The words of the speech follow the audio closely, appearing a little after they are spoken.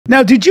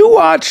Now, did you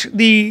watch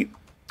the,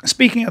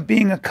 speaking of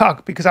being a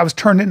cuck, because I was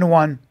turned into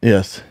one.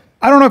 Yes.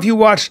 I don't know if you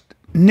watched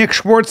Nick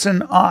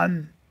Swardson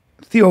on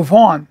Theo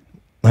Vaughn.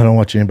 I don't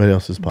watch anybody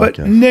else's podcast.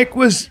 But Nick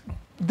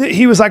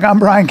he was like, I'm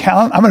Brian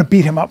Callen. I'm going to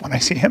beat him up when I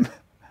see him.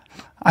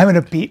 I'm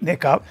going to beat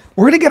Nick up.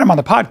 We're going to get him on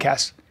the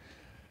podcast.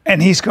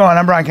 And he's going,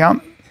 I'm Brian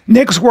Callen.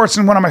 Nick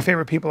Swardson, one of my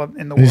favorite people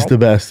in the world. He's the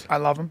best. I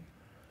love him.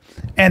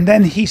 And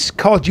then he's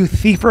called you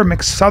Thiefer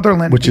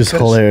McSutherland. Which is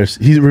hilarious.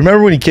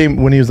 Remember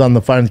when he was on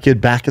the Finding the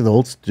Kid back at the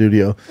old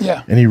studio?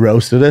 Yeah. And he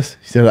roasted us?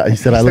 He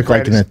said I look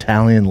like an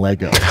Italian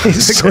Lego.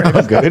 He's the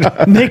greatest.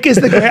 Good. Nick is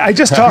the great. I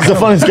just talked to him. He's the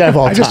funniest guy of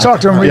all time. I just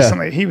talked to him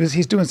recently.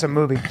 He's doing some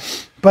movie.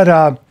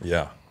 But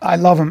yeah. I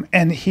love him,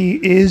 and he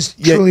is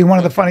truly one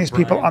of the funniest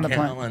people on the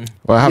planet.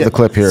 Well, I have the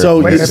clip here. So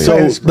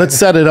let's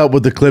set it up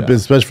with the clip,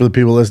 especially for the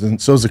people listening.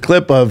 So it's a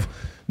clip of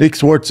Nick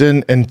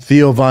Swardson and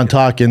Theo Von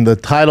talking. The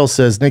title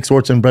says Nick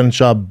Swardson and Brendan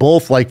Schaub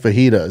both like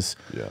fajitas.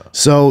 Yeah.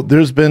 So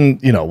there's been,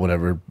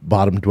 whatever,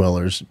 bottom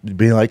dwellers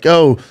being like,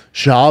 oh,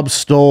 Schaub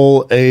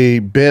stole a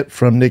bit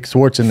from Nick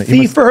Swardson.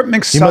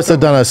 He must have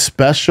done a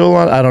special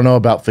on, I don't know,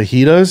 about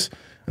fajitas.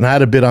 And I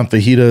had a bit on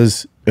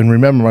fajitas. And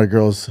remember, my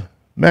girl's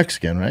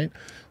Mexican, right?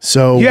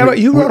 So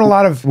you wrote a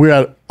lot of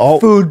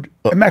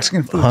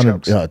Mexican food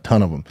jokes. Yeah, a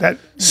ton of them.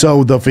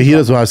 So the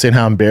fajitas, when I was saying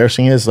how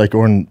embarrassing it is, like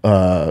ordering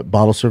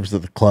bottle service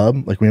at the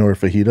club, like when you order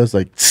fajitas,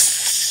 like,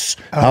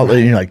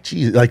 and you're like,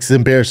 geez, like it's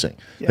embarrassing.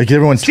 Yeah. Like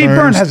everyone Steve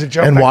Byrne has a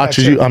joke and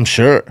watches you, I'm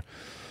sure.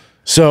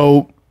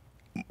 So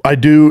I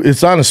do,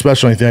 it's not a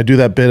special anything. I do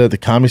that bit at the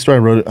Comedy Store. I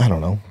wrote it, I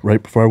don't know,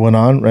 right before I went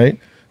on, right?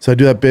 So I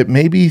do that bit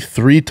maybe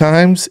 3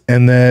 times,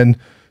 and then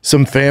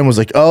some fan was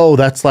like, oh,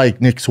 that's like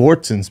Nick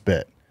Swardson's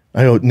bit.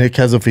 I go, Nick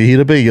has a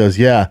fajita bit? He goes,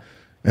 yeah.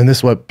 And this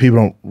is what people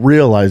don't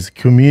realize.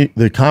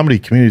 The comedy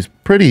community is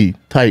pretty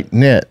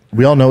tight-knit.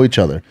 We all know each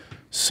other.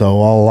 So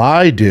all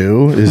I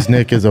do is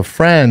Nick is a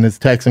friend is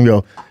text him and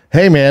go,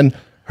 hey, man,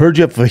 heard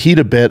you have a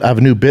fajita bit. I have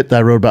a new bit that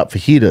I wrote about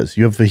fajitas.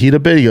 You have a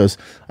fajita bit? He goes,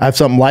 I have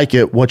something like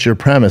it. What's your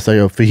premise? I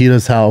go,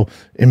 fajitas, how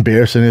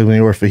embarrassing it is when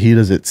you order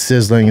fajitas. It's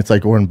sizzling. It's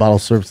like ordering bottle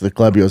service at the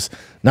club. He goes,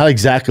 not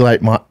exactly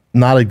like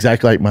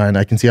mine.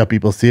 I can see how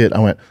people see it. I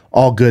went,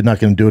 all good, not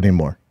going to do it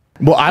anymore.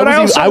 Well,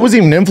 I was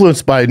even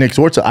influenced by Nick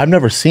Swardson. I've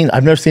never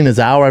seen his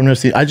hour.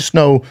 I just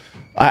know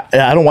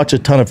I don't watch a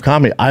ton of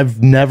comedy.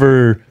 I've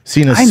never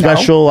seen a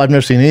special. I've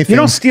never seen anything. You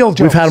don't steal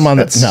jokes. We've had him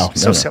on so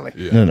silly.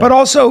 Yeah. But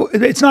also,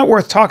 it's not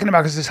worth talking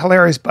about because it's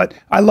hilarious. But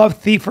I love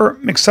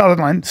Thiefer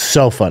McSutherland.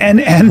 So funny.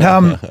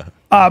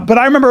 But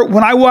I remember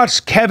when I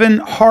watched Kevin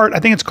Hart. I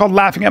think it's called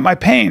Laughing at My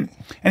Pain,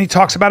 and he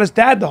talks about his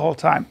dad the whole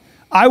time.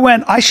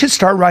 I should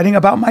start writing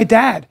about my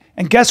dad.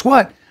 And guess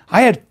what?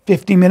 I had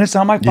 50 minutes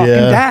on my fucking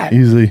dad.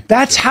 Easily.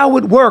 That's how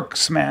it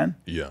works, man.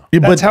 Yeah.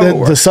 That's how it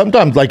works.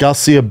 Sometimes, like, I'll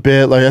see a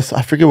bit, like,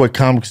 I forget what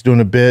comic's doing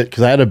a bit,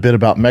 because I had a bit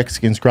about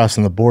Mexicans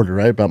crossing the border,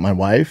 right? About my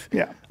wife.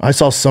 Yeah. I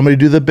saw somebody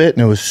do the bit,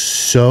 and it was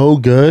so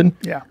good.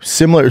 Yeah.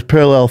 Similar,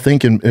 parallel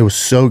thinking. It was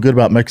so good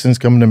about Mexicans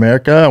coming to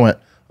America. I went,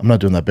 I'm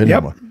not doing that bit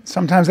anymore.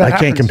 Sometimes that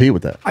happens. I can't compete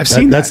with that. I've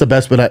seen that. That's the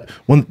best bit.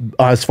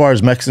 As far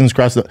as Mexicans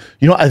crossing,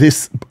 I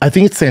think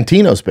it's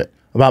Santino's bit.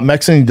 About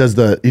Mexican,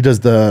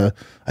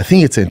 I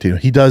think it's Santino.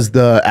 He does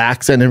the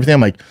accent and everything.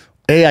 I'm like,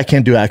 A, I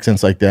can't do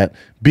accents like that.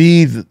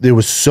 B, it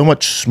was so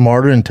much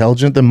smarter,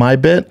 intelligent than my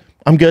bit.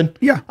 I'm good.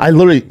 Yeah.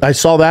 I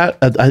saw that.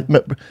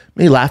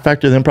 Me Laugh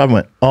Factor, then probably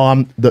went,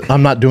 oh,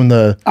 I'm not doing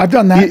the. I've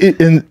done that.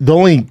 And the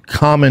only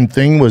common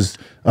thing was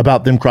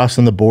about them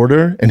crossing the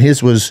border, and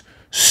his was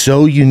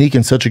so unique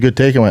and such a good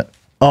take. I went,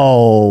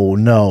 oh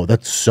no,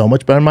 that's so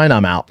much better than mine.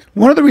 I'm out.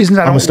 One of the reasons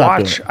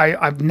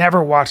I've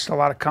never watched a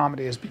lot of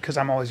comedy is because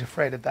I'm always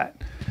afraid of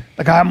that.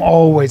 Like I'm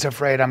always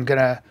afraid I'm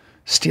gonna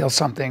steal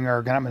something or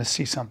I'm gonna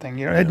see something.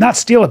 Not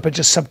steal it, but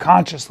just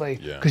subconsciously.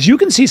 Because you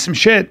can see some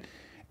shit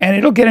and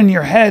it'll get in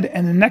your head,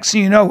 and the next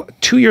thing you know,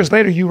 2 years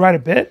later, you write a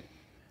bit.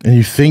 And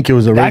you think it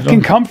was original. That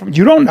can come from,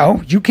 you don't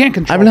know. You can't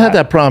control I haven't had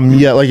that problem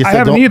yet. Like I said,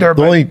 haven't either.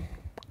 The only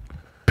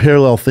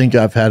parallel thing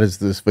I've had is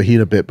this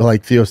fajita bit. But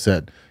like Theo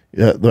said,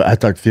 I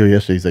talked to Theo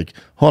yesterday. He's like,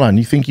 hold on,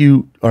 you think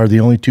you are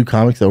the only 2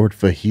 comics that ordered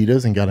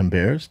fajitas and got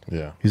embarrassed?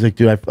 Yeah. He's like,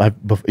 dude,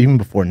 even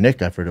before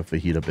Nick, I've heard a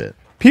fajita bit.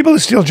 People who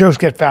steal jokes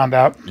get found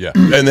out. Yeah.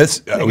 And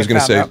that's, I was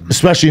going to say.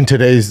 Especially in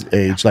today's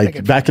age.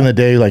 Like back in the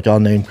day, like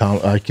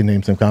I can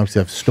name some comics that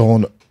have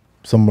stolen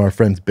some of our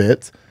friends'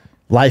 bits.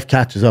 Life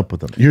catches up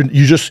with them.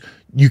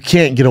 You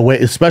can't get away,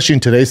 especially in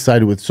today's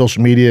society with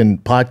social media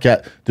and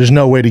podcast. There's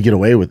no way to get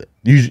away with it.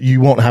 You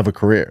won't have a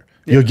career.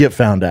 Yeah. You'll get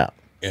found out.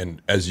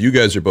 And as you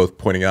guys are both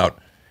pointing out,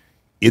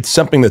 it's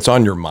something that's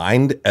on your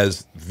mind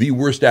as the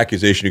worst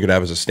accusation you could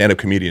have as a stand-up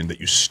comedian, that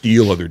you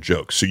steal other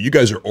jokes. So you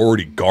guys are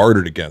already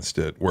guarded against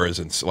it. Whereas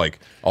it's like,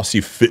 I'll see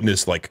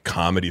fitness like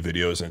comedy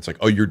videos and it's like,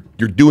 oh, you're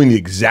doing the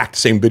exact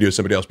same video as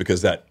somebody else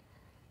because that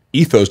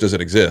ethos doesn't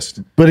exist.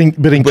 But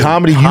in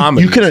comedy,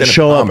 you couldn't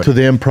show up to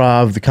the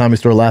Improv, the Comedy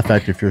Store, Laugh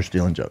Factory if you're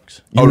stealing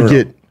jokes. You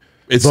get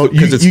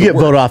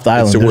voted off the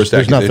island.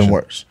 There's nothing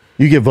worse.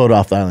 You get voted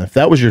off the island. If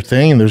that was your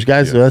thing, and there's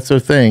guys that's their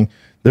thing,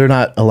 they're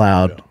not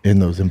allowed in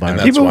those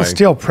environments. People will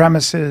steal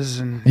premises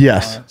and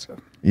yes.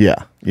 Yeah.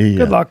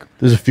 Good luck.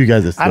 There's a few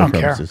guys that steal I don't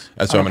care. premises.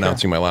 That's why I'm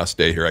announcing my last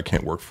day here. I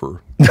can't work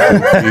for.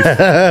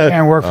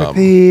 Can't work for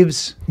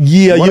thieves.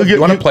 Yeah, You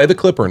want to play the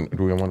clip, or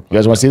do we want to? You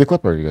guys want to see the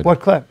clip, or are you good? What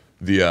clip?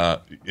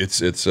 It's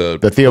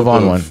The Theo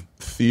Vaughn one.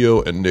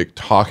 Theo and Nick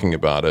talking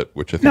about it,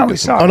 which I think No, we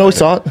is- saw it. Oh no, we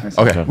saw it.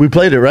 Okay. We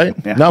played it, right?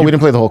 Yeah. No, we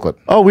didn't play the whole clip.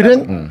 Oh, we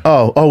didn't.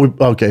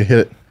 Okay, hit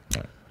it.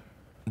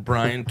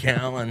 Brian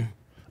Callen.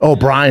 Oh,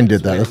 Brian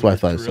did that. That's why I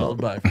thought I saw Drilled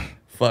it. by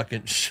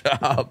fucking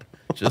Schaub.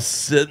 Just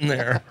sitting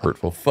there.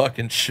 Hurtful.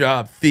 Fucking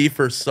Schaub. Thief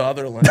or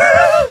Sutherland.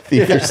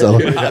 Thief or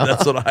Sutherland. Yeah,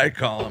 that's what I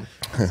call him.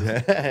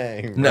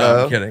 Dang,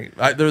 No, I'm kidding.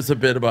 There was a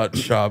bit about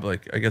Schaub.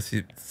 Like, I guess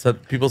he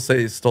said, people say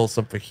he stole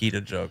some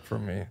fajita joke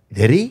from me.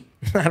 Did he?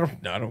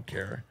 I don't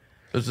care.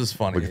 It was just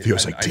funny. Like,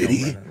 Theo's like, did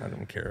he? I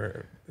don't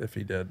care if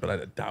he did, but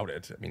I doubt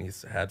it. I mean,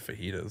 he's had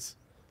fajitas.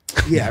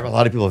 Yeah, a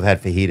lot of people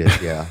have had fajitas.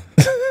 Yeah,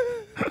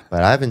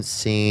 but I haven't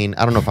seen.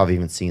 I don't know if I've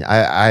even seen.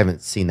 I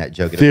haven't seen that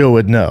joke. Theo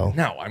would know.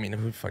 No, I mean,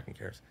 who fucking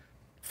cares?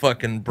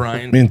 Fucking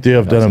Brian. Me and Theo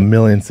have done a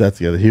million sets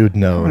together. He would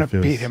know. I'm if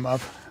gonna it was beat him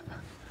up.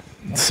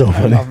 So I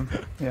funny. love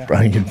him. Yeah.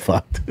 Brian getting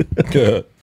fucked.